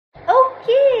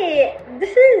Okay,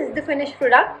 this is the finished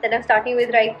product that I'm starting with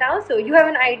right now. So you have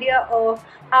an idea of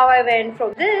how I went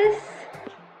from this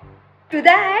to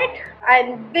that,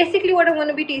 and basically what I'm going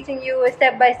to be teaching you is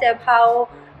step by step how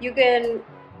you can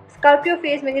sculpt your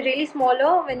face, make it really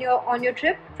smaller when you're on your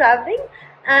trip traveling,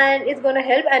 and it's going to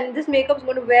help. And this makeup is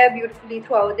going to wear beautifully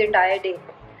throughout the entire day.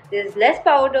 There's less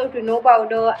powder to no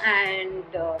powder, and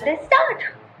let's start.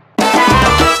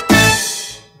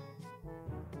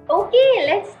 Okay,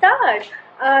 let's start.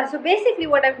 So basically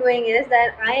what I'm doing is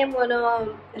that I am gonna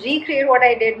recreate what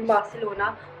I did in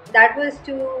Barcelona. That was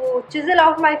to chisel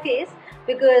out my face,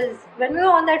 because when we were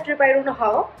on that trip, I don't know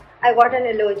how, I got an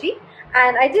allergy,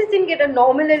 and I just didn't get a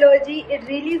normal allergy. It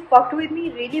really fucked with me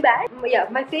really bad. Yeah,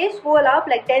 my face swelled up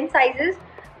like 10 sizes.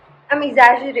 I'm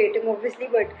exaggerating obviously,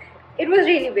 but it was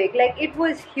really big, like it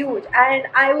was huge, and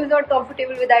I was not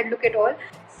comfortable with that look at all.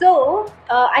 So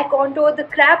I contoured the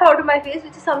crap out of my face,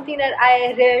 which is something that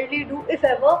I rarely do, if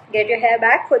ever. Get your hair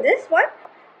back for this one,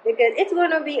 because it's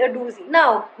gonna be a doozy.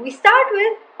 Now we start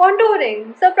with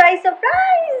contouring. Surprise,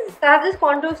 surprise! I have this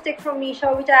contour stick from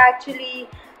Nisha, which I actually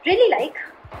really like.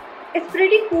 It's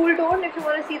pretty cool tone if you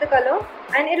want to see the color,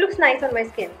 and it looks nice on my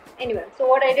skin. Anyway, so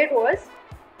what I did was,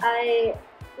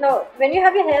 now when you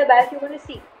have your hair back, you're going to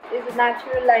see there's a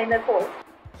natural line that falls,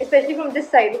 especially from this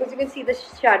side, because you can see the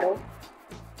shadow.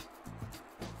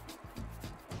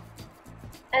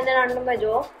 And then under my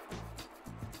jaw,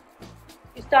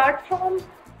 you start from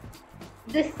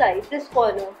this side, this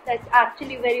corner. That's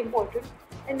actually very important.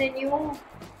 And then you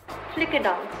flick it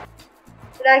down.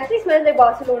 It actually smells like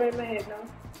Barcelona in my head now.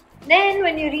 Then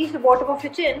when you reach the bottom of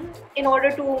your chin, in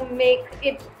order to make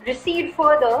it recede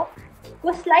further,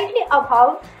 go slightly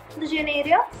above the chin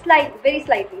area, very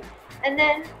slightly. And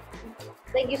then,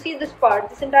 like you see this part,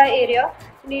 this entire area,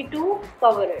 you need to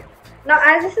cover it. Now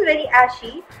as this is very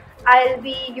ashy, I'll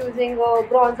be using a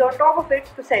bronzer on top of it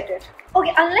to set it.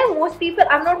 Okay, unlike most people,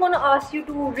 I'm not going to ask you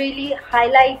to really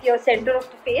highlight your center of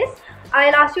the face.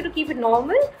 I'll ask you to keep it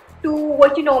normal to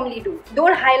what you normally do.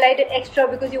 Don't highlight it extra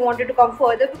because you wanted to come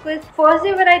further, because first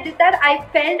day when I did that, I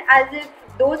felt as if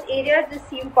those areas just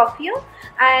seemed puffier,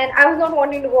 and I was not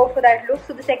wanting to go for that look.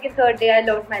 So the second, third day, I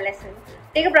learned my lesson.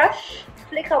 Take a brush,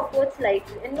 flick upwards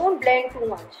slightly, and don't blend too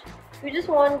much. You just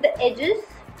want the edges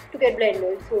to get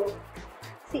blended. So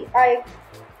see, I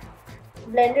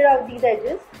blended out these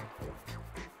edges,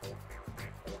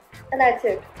 and that's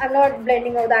it. I'm not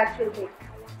blending out the actual thing.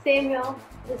 Same here,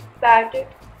 just pat it.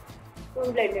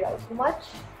 Don't blend it out too much.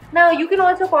 Now you can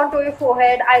also contour your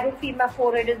forehead. I don't feel my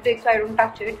forehead is big, so I don't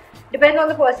touch it. Depends on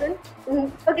the person.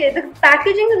 Okay, the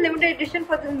packaging is limited edition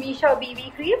for the Misha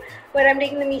BB cream, but I'm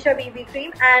taking the Misha BB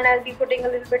cream, and I'll be putting a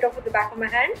little bit of it at the back of my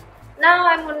hand. Now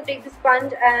I'm going to take the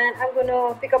sponge, and I'm going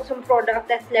to pick up some product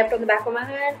that's left on the back of my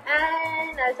hand,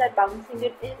 and I'll start bouncing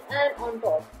it in and on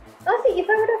top. Now see, if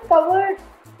I would have covered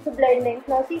the blending,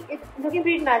 now see, it's looking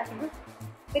pretty natural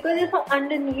because it's from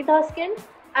underneath our skin,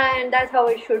 and that's how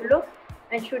it should look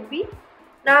and should be.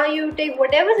 Now you take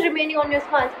whatever's remaining on your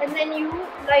sponge, and then you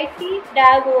lightly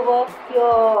dab over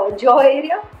your jaw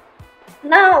area.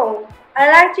 Now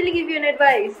I'll actually give you an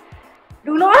advice.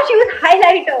 Do not use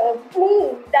highlighter.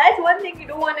 Boom! That's one thing you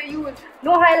don't want to use.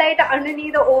 No highlighter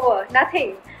underneath or over.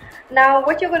 Nothing. Now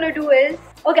what you're going to do is,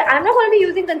 okay, I'm not going to be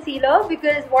using concealer,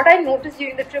 because what I noticed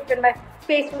during the trip when my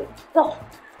face was...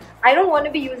 I don't want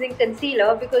to be using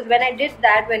concealer, because when I did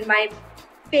that, when my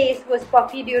face was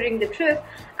puffy during the trip,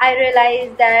 I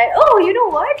realized that, oh, you know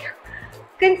what?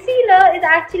 Concealer is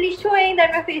actually showing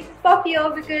that my face is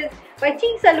puffier because my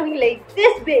cheeks are looking like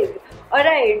this big.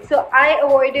 Alright, so I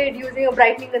avoided using a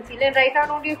brightening concealer, and right now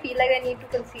don't you feel like I need to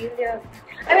conceal? Yeah.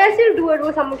 I mean, I still do it,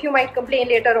 but some of you might complain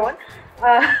later on.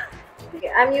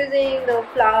 Okay, I'm using the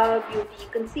Flower Beauty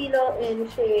concealer in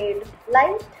shade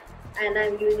light, and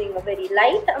I'm using a very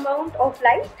light amount of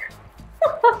light.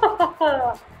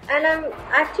 And I'm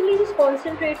actually just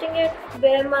concentrating it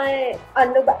where my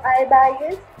under eye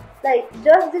bag is, like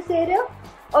just this area.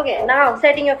 Okay, now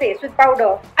setting your face with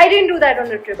powder. I didn't do that on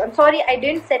the trip. I'm sorry, I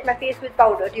didn't set my face with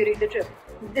powder during the trip.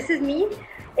 This is me,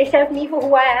 accept me for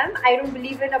who I am. I don't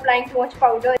believe in applying too much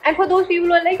powder. And for those people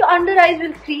who are like, your under eyes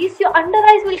will crease, your under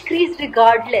eyes will crease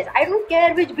regardless. I don't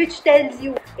care which bitch tells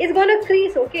you. It's gonna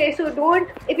crease, okay? So don't,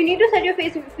 if you need to set your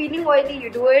face, if you're feeling oily, you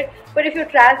do it. But if you're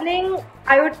traveling,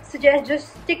 I would suggest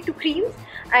just stick to creams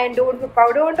and don't put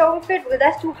powder on top of it, because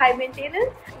that's too high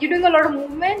maintenance. You're doing a lot of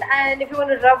movement, and if you want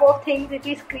to rub off things, at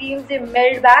least creams, they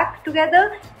meld back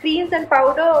together. Creams and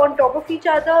powder on top of each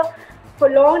other for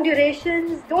long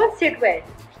durations don't sit well.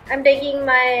 I'm taking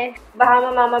my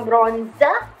Bahama Mama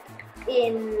bronzer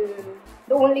in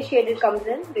the only shade it comes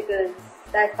in, because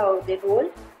that's how they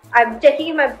roll. I'm checking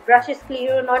if my brush is clean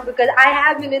or not, because I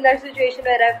have been in that situation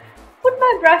where I've put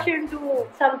my brush into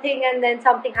something and then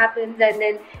something happens and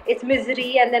then it's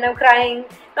misery and then I'm crying.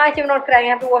 No, actually I'm not crying, I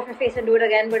have to wash my face and do it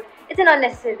again, but it's an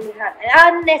unnecessary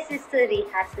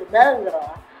hassle.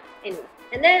 Anyway,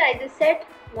 and then I just set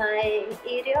my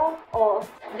area of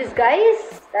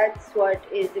disguise. That's what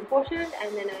is important.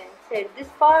 And then I set this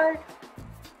part.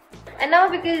 And now,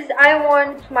 because I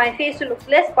want my face to look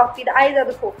less puffy, the eyes are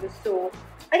the focus. So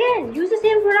again, use the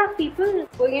same product, people.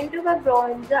 Going into my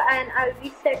bronzer, and I'll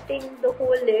be setting the whole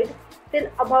lid till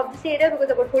above this area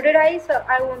because I've got hooded eyes. So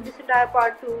I want this entire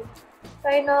part to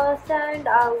kind of stand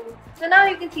out. So now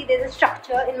you can see there's a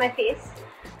structure in my face,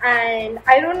 and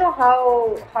I don't know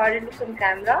how hard it looks on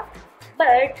camera,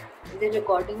 but this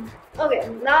recording. Okay,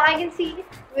 now I can see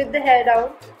with the hair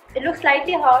down, it looks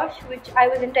slightly harsh, which I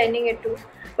was intending it to.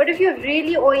 But if you're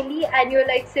really oily and you're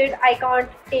like, Sid, I can't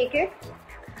take it,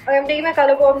 I'm taking my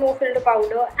Colour Bomb No Filter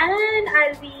powder, and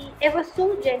I'll be ever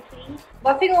so gently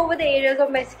buffing over the areas of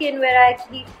my skin where I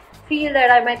actually feel that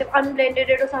I might have unblended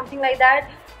it or something like that.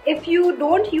 If you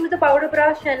don't use a powder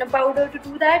brush and a powder to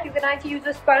do that, you can actually use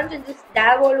a sponge and just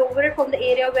dab all over it from the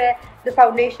area where the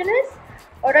foundation is.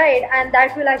 Alright, and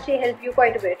that will actually help you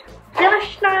quite a bit.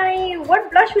 Blush time!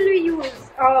 What blush will we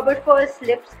use? But first,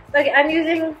 lips. Okay, I'm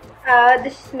using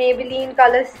this Maybelline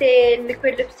Color Stay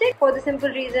liquid lipstick for the simple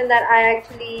reason that I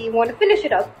actually want to finish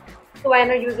it up. So why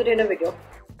not use it in a video?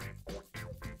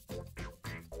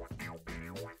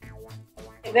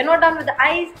 We're not done with the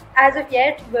eyes as of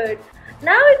yet, but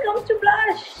now it comes to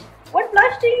blush. What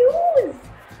blush to use?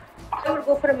 I would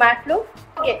go for a matte look.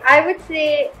 Okay, I would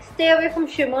say stay away from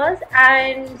shimmers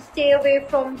and stay away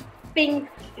from pink,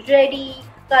 reddy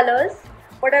colors.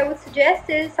 What I would suggest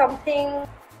is something,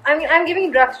 I'm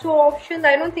giving drugstore options.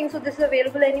 I don't think so this is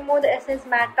available anymore. The Essence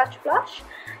Matte Touch Blush,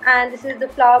 and this is the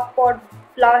Flower Pot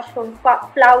Blush from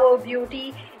Flower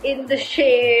Beauty in the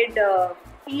shade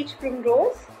Peach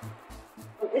Primrose.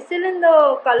 It's still in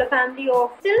the color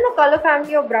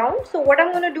family of brown. So what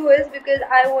I'm gonna do is, because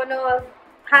I wanna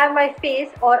have my face,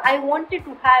 or I wanted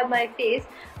to have my face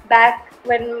back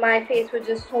when my face was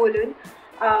just swollen,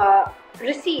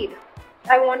 recede.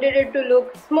 I wanted it to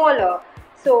look smaller.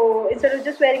 So instead of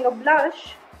just wearing a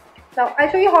blush, now I'll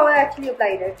show you how I actually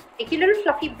applied it. Take your little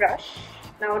fluffy brush.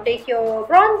 Now take your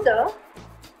bronzer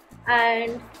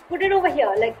and put it over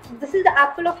here. Like, this is the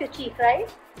apple of your cheek, right?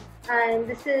 And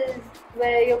this is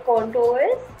where your contour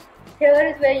is.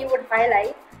 Here is where you would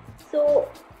highlight. So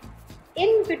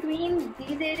in between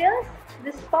these areas,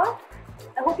 this part,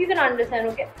 I hope you can understand.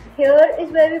 Okay, here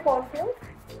is where we contour,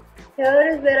 here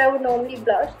is where I would normally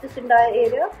blush, this entire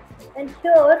area, and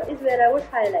here is where I would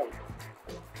highlight.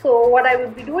 So what I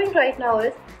would be doing right now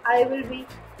is, I will be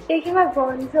taking my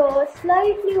bronzer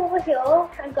slightly over here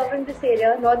and covering this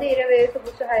area, not the area where you're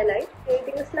supposed to highlight,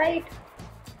 creating a slight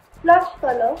blush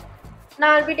color.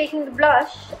 Now I'll be taking the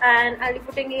blush and I'll be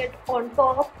putting it on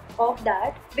top of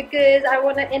that, because I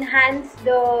want to enhance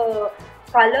the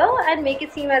color and make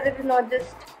it seem as if it's not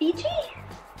just peachy.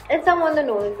 And some on the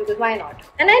nose, because why not?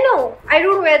 And I know I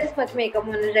don't wear this much makeup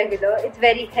on a regular, it's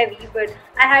very heavy, but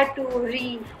I had to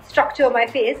restructure my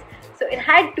face, so it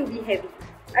had to be heavy.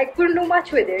 I couldn't do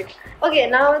much with it. Okay,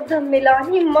 now the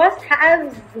Milani Must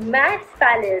Have Matte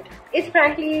palette. It's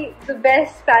frankly the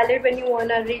best palette when you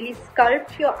wanna really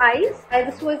sculpt your eyes. And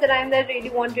this was the time that I really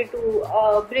wanted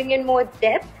to bring in more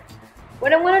depth.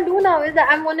 What I'm gonna do now is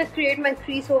that I'm gonna create my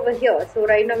crease over here. So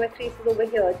right now my crease is over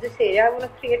here, this area. I wanna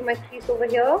create my crease over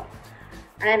here,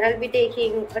 and I'll be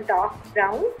taking a dark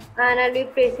brown and I'll be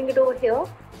placing it over here.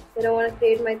 Then I wanna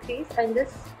create my crease and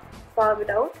just carve it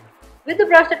out with the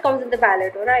brush that comes in the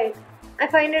palette. Alright, I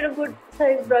find it a good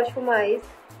size brush for my eyes.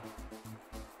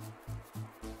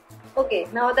 Okay,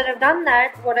 now that I've done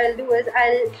that, what I'll do is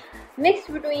I'll mix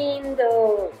between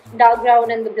the dark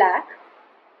brown and the black,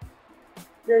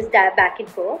 just dab back and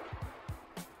forth,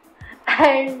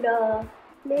 and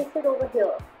place it over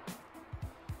here.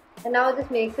 And now this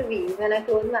makes a V. When I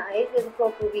close my eyes, there's a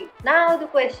proper V. Now the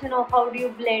question of how do you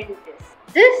blend this?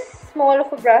 This small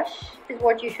of a brush is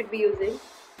what you should be using,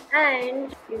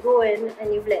 and you go in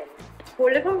and you blend.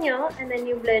 Hold it from here and then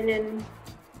you blend in.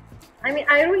 I mean,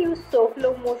 I don't use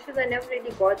circular motions, I never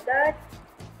really got that.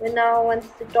 But now once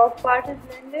the top part is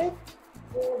blended,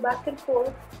 go back and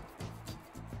forth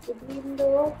between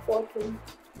the bottom.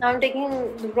 Now I'm taking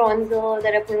the bronzer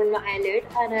that I put on my eyelid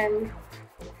and I'm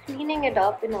cleaning it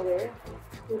up in a way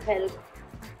to help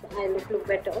the eyelid look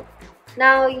better.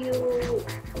 Now you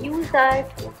use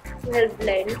that to help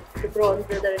blend the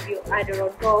bronzer that you added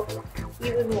on top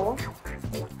even more.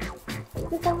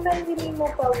 So sometimes you need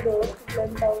more powder to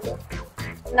blend powder.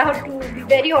 Now, to be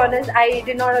very honest, I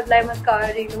did not apply mascara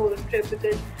during the whole trip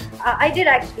because I did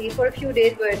actually for a few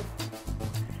days, but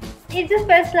it just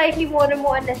felt slightly more and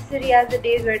more unnecessary as the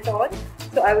days went on.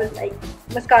 So I was like,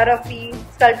 mascara free,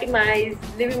 sculpting my eyes,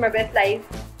 living my best life.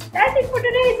 That's it for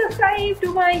today. Subscribe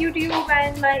to my YouTube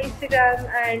and my Instagram,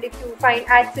 and if you find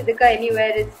 @Sidhikka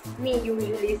anywhere, it's me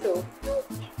usually. So,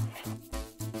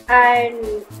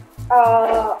 and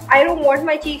I don't want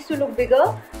my cheeks to look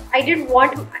bigger. I don't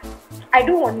want